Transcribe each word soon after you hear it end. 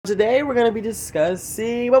today we're going to be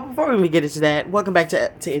discussing, but before we get into that, welcome back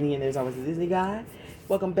to Indian. There's always a Disney guy.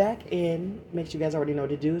 Welcome back, and make sure you guys already know what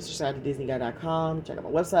to do. Subscribe to DisneyGuy.com, check out my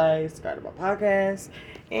website, subscribe to my podcast,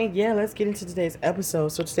 and yeah, let's get into today's episode.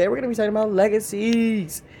 So today we're going to be talking about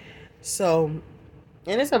legacies. So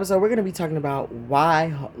in this episode, we're going to be talking about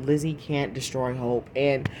why Lizzie can't destroy hope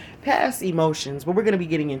and past emotions, but we're going to be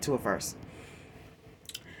getting into it first.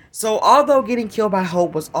 So, although getting killed by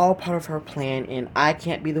Hope was all part of her plan in I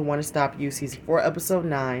Can't Be the One to Stop You, Season 4, Episode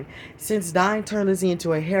 9, since dying turned Lizzie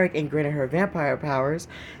into a Herrick and granted her vampire powers,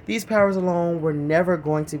 these powers alone were never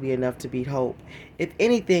going to be enough to beat Hope. If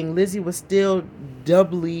anything, Lizzie was still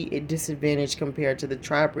doubly disadvantaged compared to the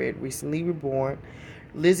Tribrid recently reborn.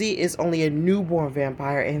 Lizzie is only a newborn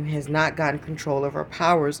vampire and has not gotten control of her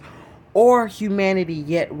powers or humanity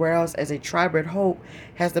yet, whereas as a Tribrid, Hope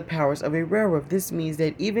has the powers of a werewolf. This means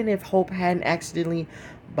that even if Hope hadn't accidentally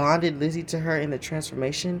bonded Lizzie to her in the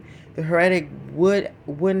transformation, the heretic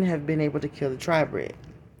wouldn't have been able to kill the Tribrid.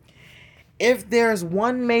 If there's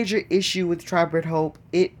one major issue with Tribrid Hope,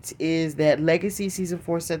 it is that Legacy Season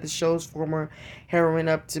 4 set the show's former heroine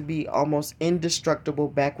up to be almost indestructible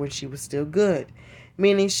back when she was still good,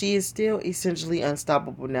 meaning she is still essentially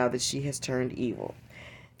unstoppable now that she has turned evil.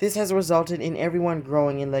 This has resulted in everyone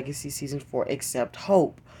growing in Legacy Season 4 except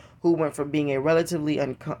Hope, who went from being a relatively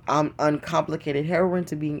uncomplicated heroine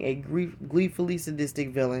to being a gleefully sadistic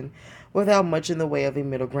villain without much in the way of a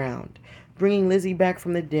middle ground. Bringing Lizzie back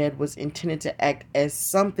from the dead was intended to act as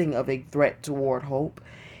something of a threat toward Hope,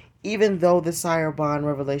 even though the Sire Bond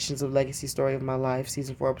revelations of Legacy Story of My Life,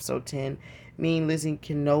 Season 4, Episode 10, mean Lizzie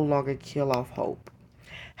can no longer kill off Hope.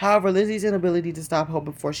 However, Lizzie's inability to stop Hope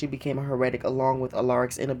before she became a heretic, along with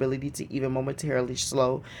Alaric's inability to even momentarily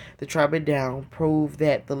slow the Tribrid down, proved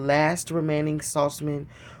that the last remaining Saltzman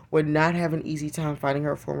would not have an easy time fighting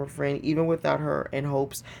her former friend, even without her and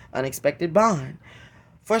Hope's unexpected bond.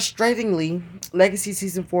 Frustratingly, Legacy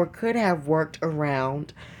Season 4 could have worked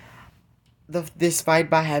around this fight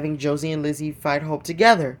by having Josie and Lizzie fight Hope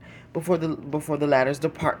together before the latter's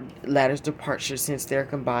departure, since their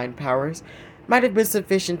combined powers might have been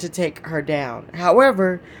sufficient to take her down.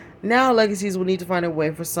 However, now Legacies will need to find a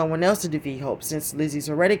way for someone else to defeat Hope, since Lizzie's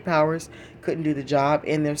heretic powers couldn't do the job,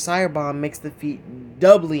 and their Sire Bond makes the feat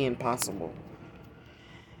doubly impossible.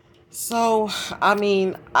 So, I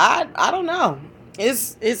mean, I don't know.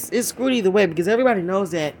 It's screwed either way, because everybody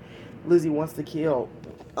knows that Lizzie wants to kill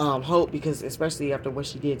Hope, because especially after what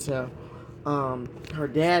she did to her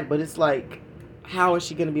dad. But it's like, how is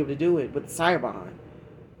she going to be able to do it with the Sire Bond?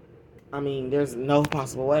 I mean, there's no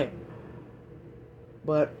possible way.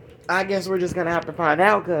 But I guess we're just going to have to find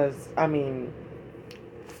out, because, I mean,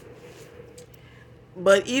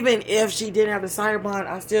 but even if she didn't have the Sire Bond,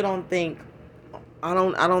 I still don't think, I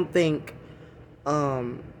don't think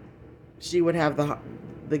she would have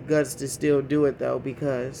the guts to still do it, though,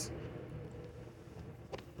 because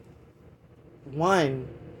one,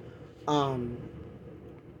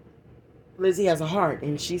 Lizzie has a heart,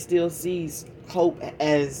 and she still sees Hope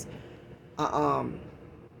as a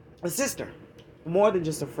sister, more than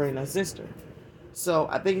just a friend, a sister. So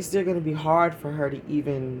I think it's still going to be hard for her to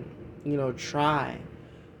even, try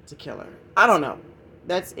to kill her. I don't know.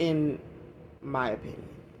 That's in my opinion.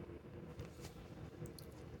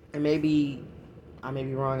 And maybe I may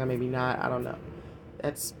be wrong, I may be not. I don't know.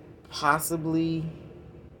 That's possibly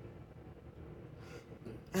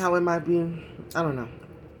how it might be. I don't know.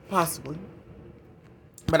 Possibly.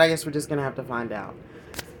 But I guess we're just going to have to find out.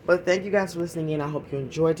 But thank you guys for listening in. I hope you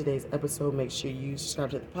enjoyed today's episode. Make sure you subscribe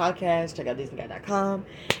to the podcast. Check out DisneyGuy.com.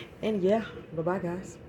 And yeah, bye-bye, guys.